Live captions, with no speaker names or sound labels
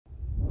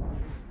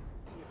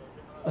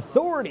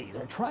Authorities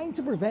are trying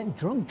to prevent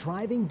drunk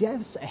driving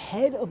deaths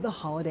ahead of the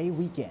holiday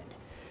weekend.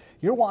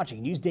 You're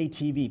watching Newsday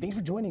TV. Thanks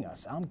for joining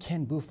us. I'm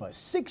Ken Bufa.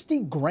 60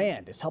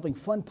 grand is helping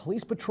fund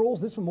police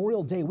patrols this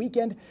Memorial Day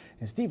weekend,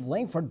 and Steve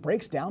Langford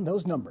breaks down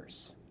those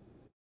numbers.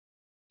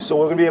 So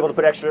we're going to be able to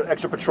put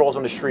extra patrols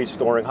on the streets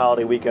during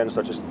holiday weekends,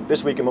 such as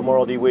this weekend,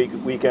 Memorial Day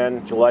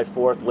weekend, July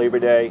 4th, Labor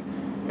Day.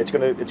 It's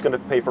going to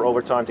pay for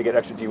overtime to get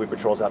extra DWI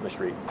patrols out in the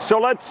street. So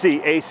let's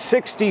see, a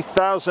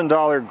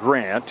 $60,000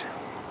 grant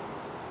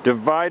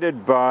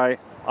divided by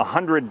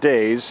 100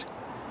 days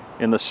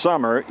in the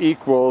summer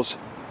equals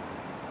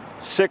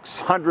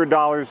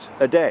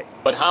 $600 a day.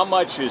 But how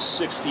much is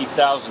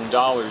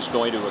 $60,000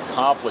 going to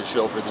accomplish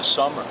over the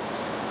summer?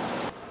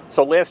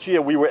 So last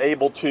year we were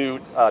able to,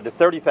 the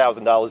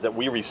 $30,000 that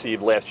we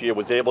received last year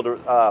was able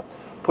to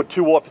put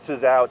 2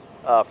 officers out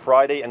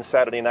Friday and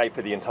Saturday night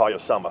for the entire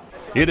summer.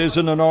 It is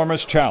an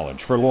enormous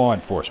challenge for law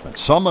enforcement,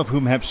 some of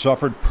whom have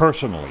suffered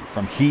personally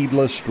from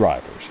heedless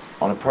drivers.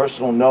 On a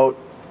personal note,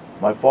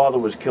 my father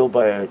was killed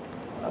by a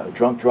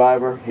drunk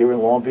driver here in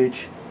Long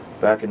Beach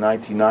back in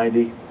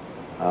 1990,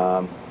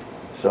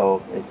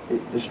 so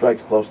this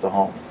strikes close to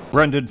home.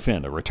 Brendan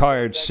Finn, a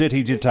retired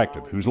city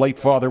detective whose late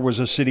father was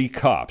a city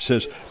cop,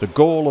 says the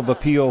goal of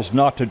appeals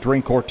not to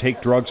drink or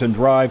take drugs and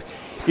drive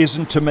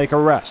isn't to make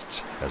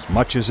arrests as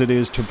much as it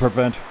is to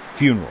prevent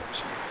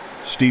funerals.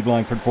 Steve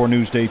Langford for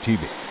Newsday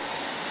TV.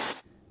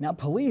 Now,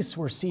 police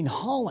were seen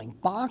hauling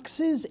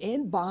boxes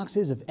and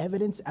boxes of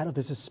evidence out of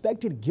the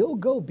suspected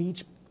Gilgo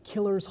Beach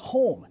killer's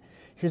home.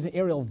 Here's an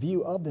aerial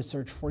view of the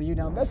search for you.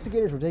 Now,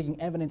 investigators were taking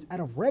evidence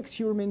out of Rex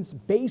Heuermann's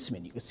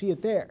basement. You can see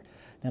it there.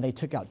 Now, they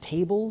took out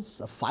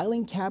tables, a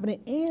filing cabinet,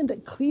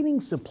 and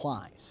cleaning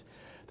supplies.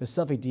 The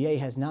Suffolk DA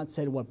has not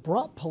said what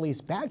brought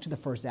police back to the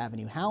First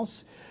Avenue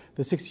house.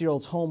 The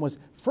 60-year-old's home was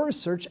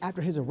first searched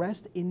after his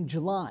arrest in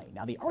July.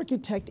 Now, the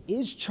architect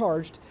is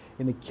charged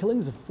in the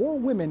killings of 4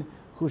 women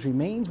whose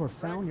remains were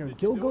found near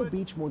Gilgo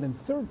Beach more than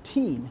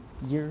 13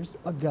 years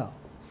ago.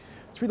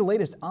 To read the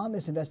latest on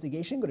this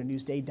investigation, go to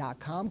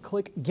Newsday.com,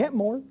 click Get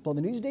More below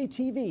the Newsday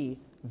TV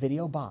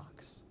video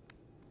box.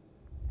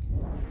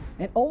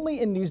 And only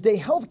in Newsday,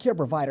 healthcare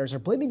providers are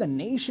blaming a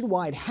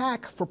nationwide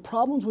hack for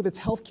problems with its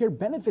healthcare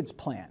benefits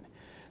plan.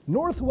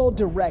 Northwell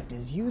Direct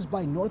is used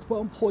by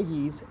Northwell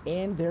employees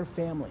and their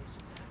families.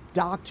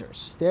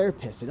 Doctors,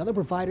 therapists, and other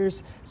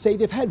providers say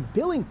they've had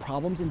billing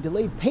problems and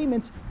delayed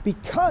payments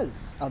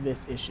because of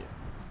this issue.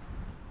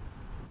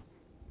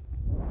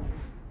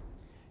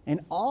 And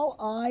all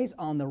eyes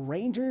on the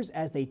Rangers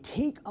as they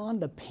take on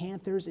the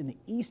Panthers in the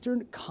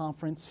Eastern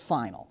Conference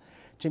Final.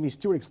 Jimmy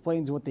Stewart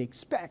explains what they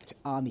expect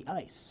on the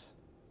ice.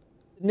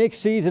 Knicks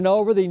season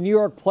over, the New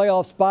York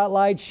playoff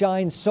spotlight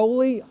shines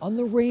solely on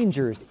the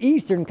Rangers.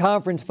 Eastern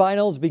Conference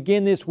Finals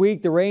begin this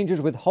week. The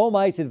Rangers with home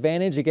ice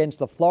advantage against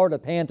the Florida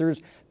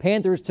Panthers.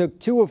 Panthers took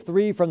 2 of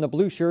 3 from the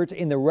Blue Shirts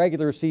in the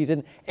regular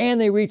season, and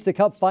they reached the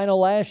Cup final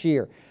last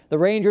year. The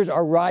Rangers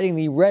are riding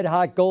the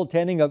red-hot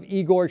goaltending of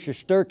Igor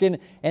Shesterkin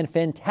and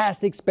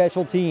fantastic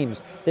special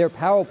teams. Their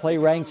power play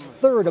ranks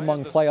 3rd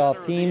among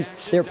playoff teams.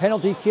 Their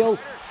penalty kill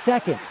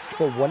 2nd.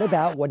 But what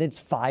about when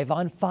it's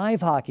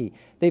 5-on-5 hockey?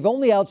 They've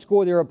only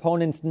outscored their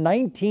opponents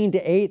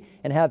 19-8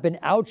 and have been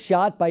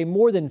outshot by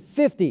more than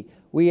 50.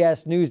 We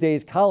asked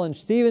Newsday's Colin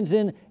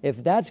Stevenson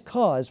if that's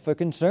cause for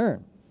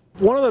concern.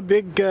 One of the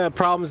big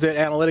problems that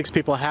analytics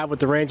people have with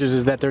the Rangers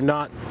is that they're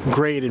not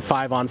great in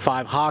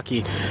 5-on-5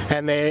 hockey,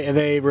 and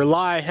they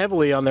rely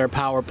heavily on their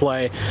power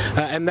play,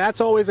 and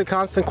that's always a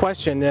constant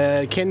question.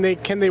 Can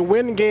they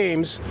win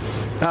games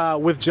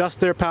with just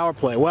their power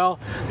play? Well,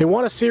 they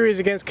won a series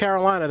against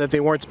Carolina that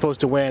they weren't supposed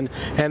to win,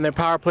 and their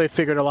power play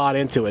figured a lot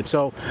into it.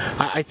 So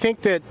I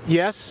think that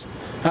yes,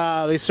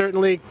 they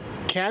certainly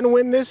can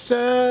win this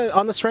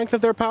on the strength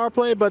of their power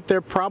play, but they're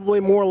probably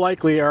more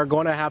likely are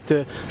going to have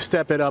to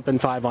step it up in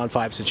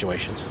 5-on-5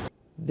 situations.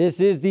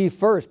 This is the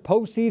first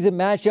postseason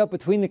matchup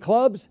between the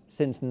clubs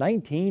since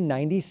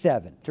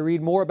 1997. To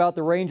read more about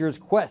the Rangers'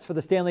 quest for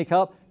the Stanley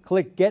Cup,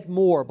 click Get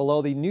More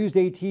below the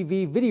Newsday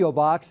TV video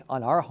box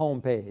on our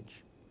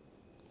homepage.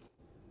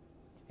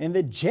 And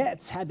the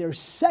Jets had their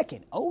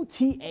second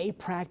OTA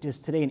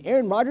practice today, and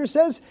Aaron Rodgers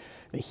says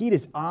the heat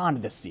is on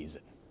this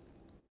season.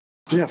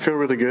 Yeah, I feel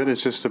really good.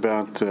 It's just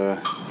about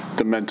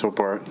the mental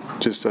part.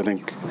 Just I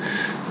think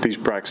these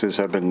practices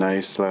have been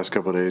nice the last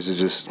couple of days. I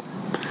just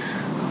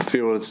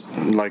feel what it's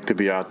like to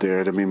be out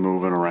there, to be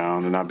moving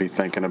around and not be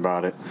thinking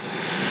about it,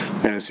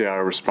 and to see how I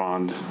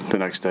respond the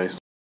next day.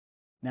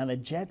 Now the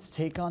Jets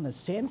take on the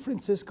San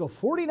Francisco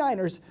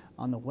 49ers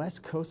on the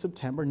West Coast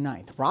September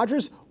 9th.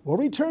 Rodgers will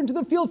return to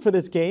the field for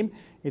this game.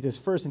 It's his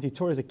first since he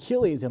tore his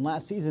Achilles in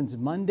last season's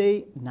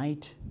Monday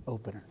night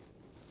opener.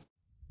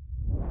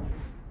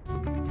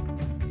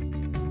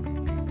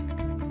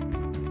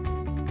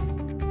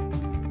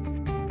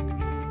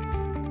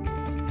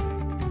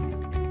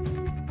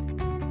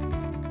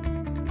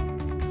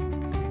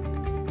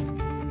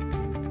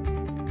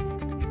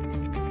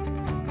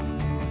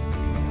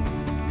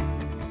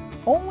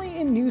 Only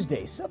in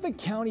Newsday, Suffolk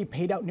County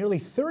paid out nearly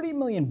 $30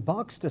 million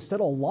to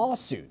settle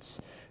lawsuits.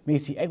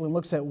 Macy Eglin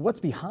looks at what's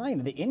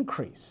behind the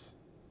increase.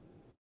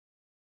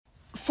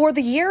 For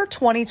the year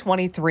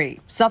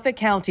 2023, Suffolk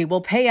County will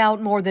pay out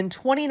more than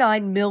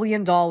 $29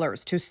 million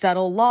to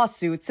settle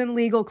lawsuits and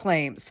legal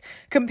claims,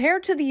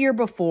 compared to the year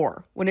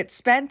before, when it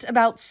spent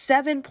about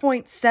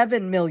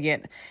 $7.7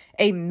 million.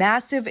 A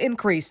massive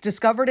increase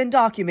discovered in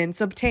documents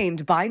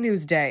obtained by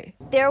Newsday.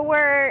 There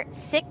were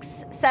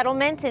 6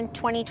 settlements in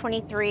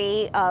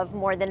 2023 of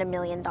more than $1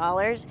 million.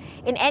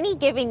 In any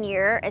given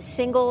year, a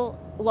single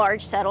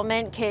large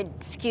settlement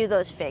could skew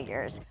those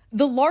figures.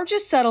 The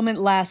largest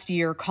settlement last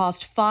year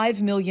cost $5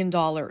 million.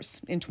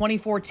 In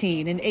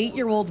 2014, an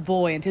 8-year-old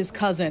boy and his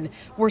cousin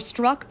were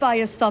struck by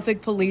a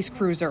Suffolk police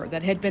cruiser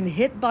that had been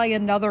hit by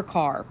another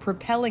car,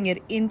 propelling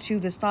it into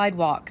the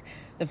sidewalk.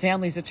 The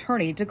family's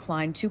attorney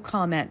declined to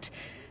comment.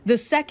 The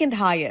second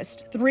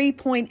highest,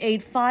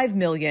 $3.85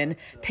 million,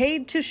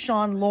 paid to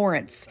Sean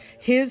Lawrence.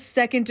 His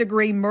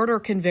second-degree murder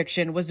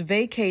conviction was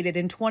vacated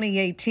in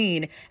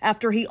 2018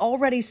 after he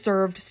already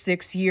served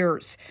 6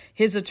 years.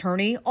 His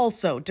attorney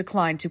also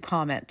declined to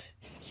comment.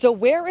 So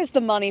where is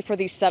the money for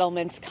these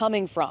settlements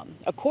coming from?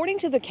 According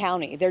to the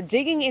county, they're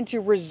digging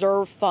into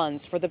reserve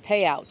funds for the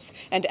payouts,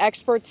 and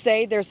experts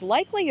say there's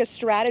likely a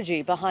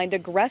strategy behind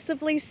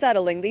aggressively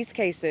settling these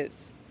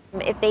cases.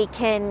 If they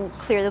can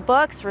clear the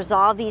books,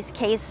 resolve these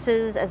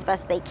cases as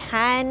best they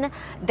can,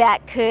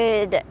 that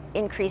could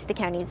increase the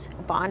county's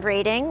bond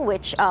rating,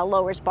 which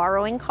lowers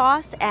borrowing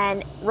costs.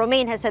 And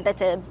Romaine has said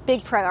that's a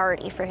big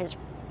priority for his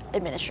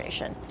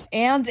administration.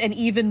 And an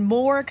even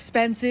more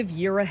expensive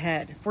year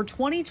ahead. For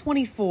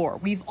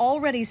 2024, we've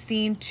already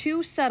seen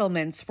 2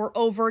 settlements for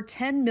over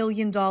 $10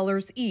 million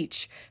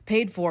each,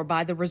 paid for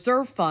by the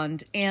Reserve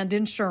Fund and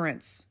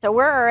insurance. So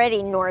we're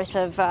already north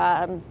of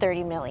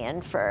 $30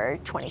 million for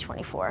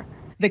 2024.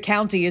 The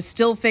county is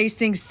still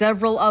facing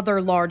several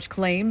other large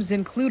claims,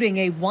 including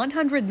a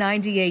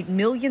 $198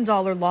 million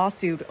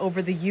lawsuit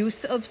over the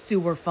use of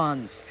sewer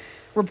funds.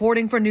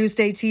 Reporting for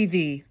Newsday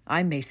TV,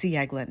 I'm Macy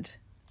Eglin.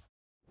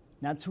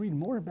 Now, to read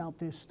more about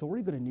this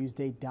story, go to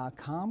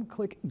Newsday.com,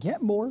 click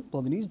Get More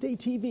below the Newsday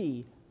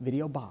TV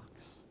video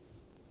box.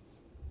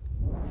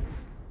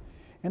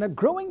 And a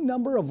growing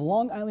number of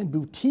Long Island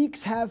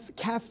boutiques have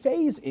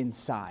cafes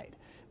inside.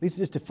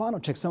 Lisa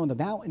DiStefano checks some of them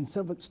out in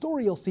some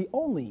story you'll see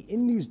only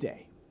in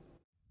Newsday.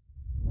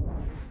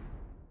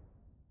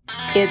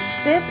 It's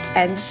sip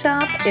and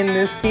shop in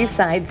the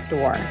Seaside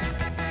store.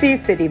 Sea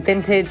City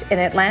Vintage in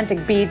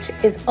Atlantic Beach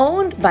is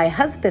owned by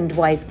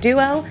husband-wife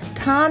duo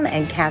Tom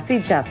and Cassie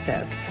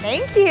Justice.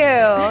 Thank you.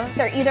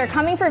 They're either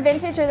coming for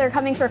vintage or they're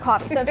coming for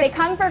coffee. So if they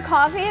come for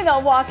coffee,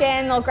 they'll walk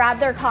in, they'll grab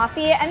their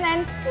coffee, and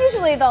then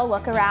usually they'll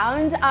look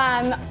around.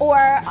 Or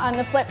on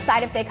the flip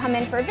side, if they come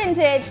in for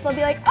vintage, they'll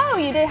be like, oh,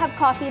 you did have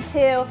coffee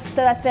too.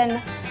 So that's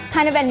been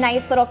kind of a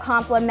nice little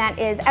compliment,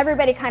 is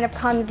everybody kind of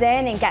comes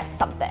in and gets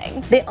something.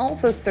 They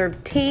also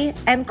serve tea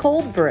and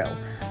cold brew,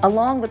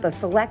 along with a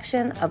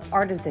selection of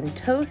artisan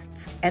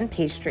toasts and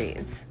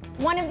pastries.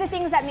 One of the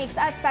things that makes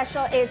us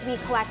special is we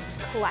collect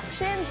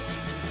collections.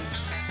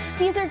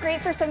 These are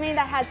great for somebody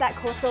that has that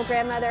coastal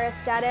grandmother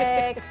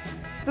aesthetic.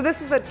 So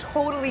this is a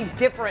totally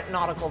different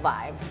nautical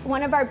vibe.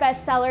 One of our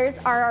best sellers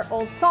are our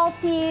old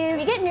salties.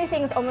 We get new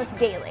things almost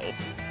daily.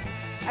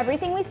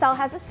 Everything we sell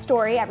has a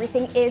story.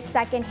 Everything is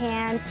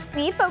secondhand.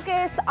 We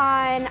focus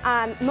on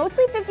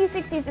mostly 50s,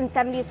 60s, and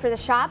 70s for the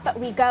shop, but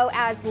we go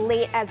as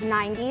late as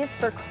 90s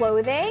for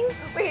clothing.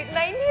 Wait,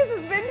 90s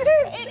is vintage?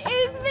 It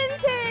is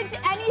vintage.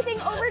 Anything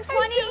over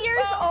 20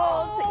 years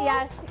old.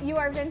 Yes, you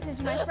are vintage,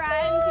 my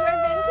friends.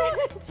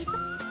 You are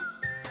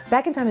vintage.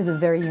 Back in Time is a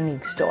very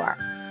unique store.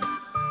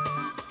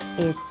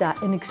 It's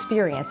an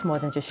experience more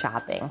than just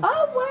shopping.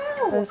 Oh, wow.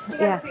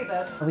 Yeah. See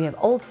this. We have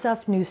old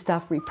stuff, new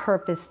stuff,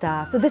 repurposed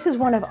stuff. So this is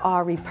one of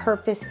our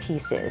repurposed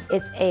pieces.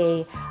 It's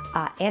a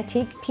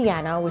antique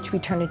piano, which we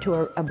turned into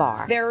a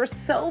bar. There are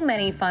so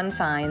many fun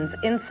finds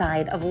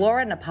inside of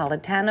Laura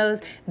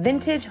Napolitano's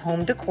vintage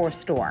home decor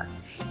store,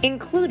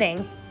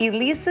 including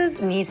Elisa's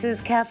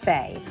Niece's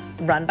Cafe,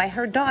 run by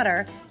her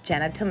daughter,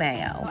 Jenna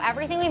Tomeo.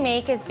 Everything we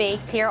make is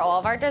baked here, all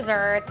of our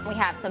desserts. We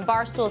have some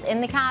bar stools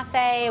in the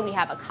cafe. We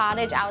have a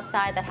cottage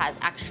outside that has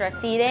extra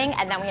seating,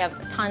 and then we have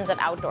tons of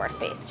outdoor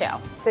space too.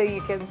 So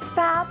you can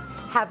stop,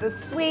 have a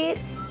sweet,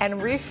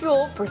 and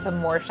refuel for some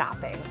more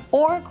shopping.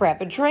 Or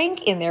grab a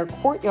drink in their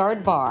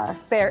courtyard bar.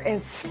 There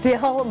is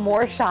still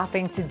more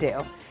shopping to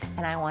do,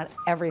 and I want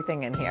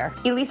everything in here.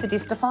 Elisa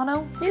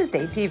DiStefano,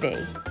 Newsday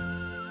TV.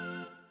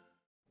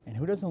 And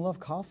who doesn't love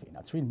coffee?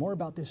 Now, to read more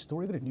about this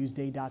story, go to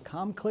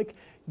Newsday.com, click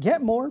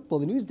Get More below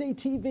the Newsday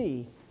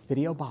TV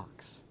video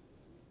box.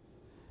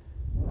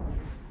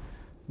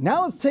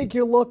 Now let's take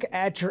your look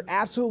at your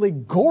absolutely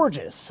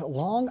gorgeous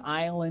Long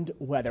Island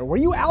weather. Were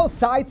you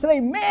outside today?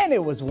 Man,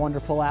 it was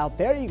wonderful out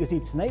there. You can see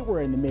tonight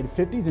we're in the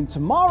mid-50s and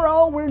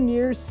tomorrow we're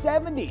near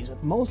 70s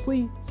with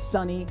mostly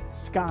sunny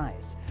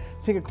skies.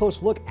 Let's take a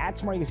close look at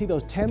tomorrow. You can see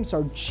those temps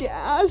are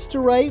just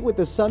right with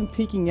the sun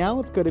peeking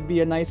out. It's going to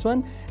be a nice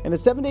one. And the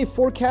 7-day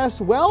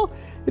forecast, well,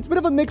 it's a bit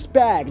of a mixed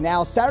bag.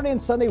 Now, Saturday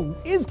and Sunday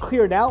is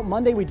cleared out.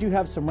 Monday we do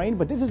have some rain,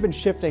 but this has been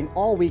shifting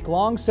all week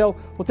long. So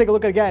we'll take a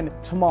look at it again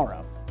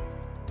tomorrow.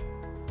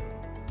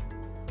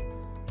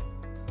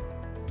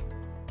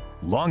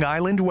 Long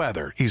Island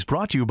weather is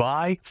brought to you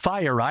by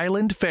Fire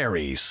Island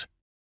Ferries.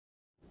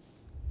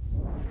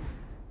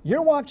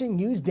 You're watching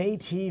Newsday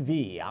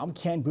TV. I'm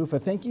Ken Buffa.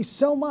 Thank you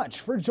so much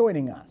for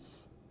joining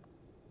us.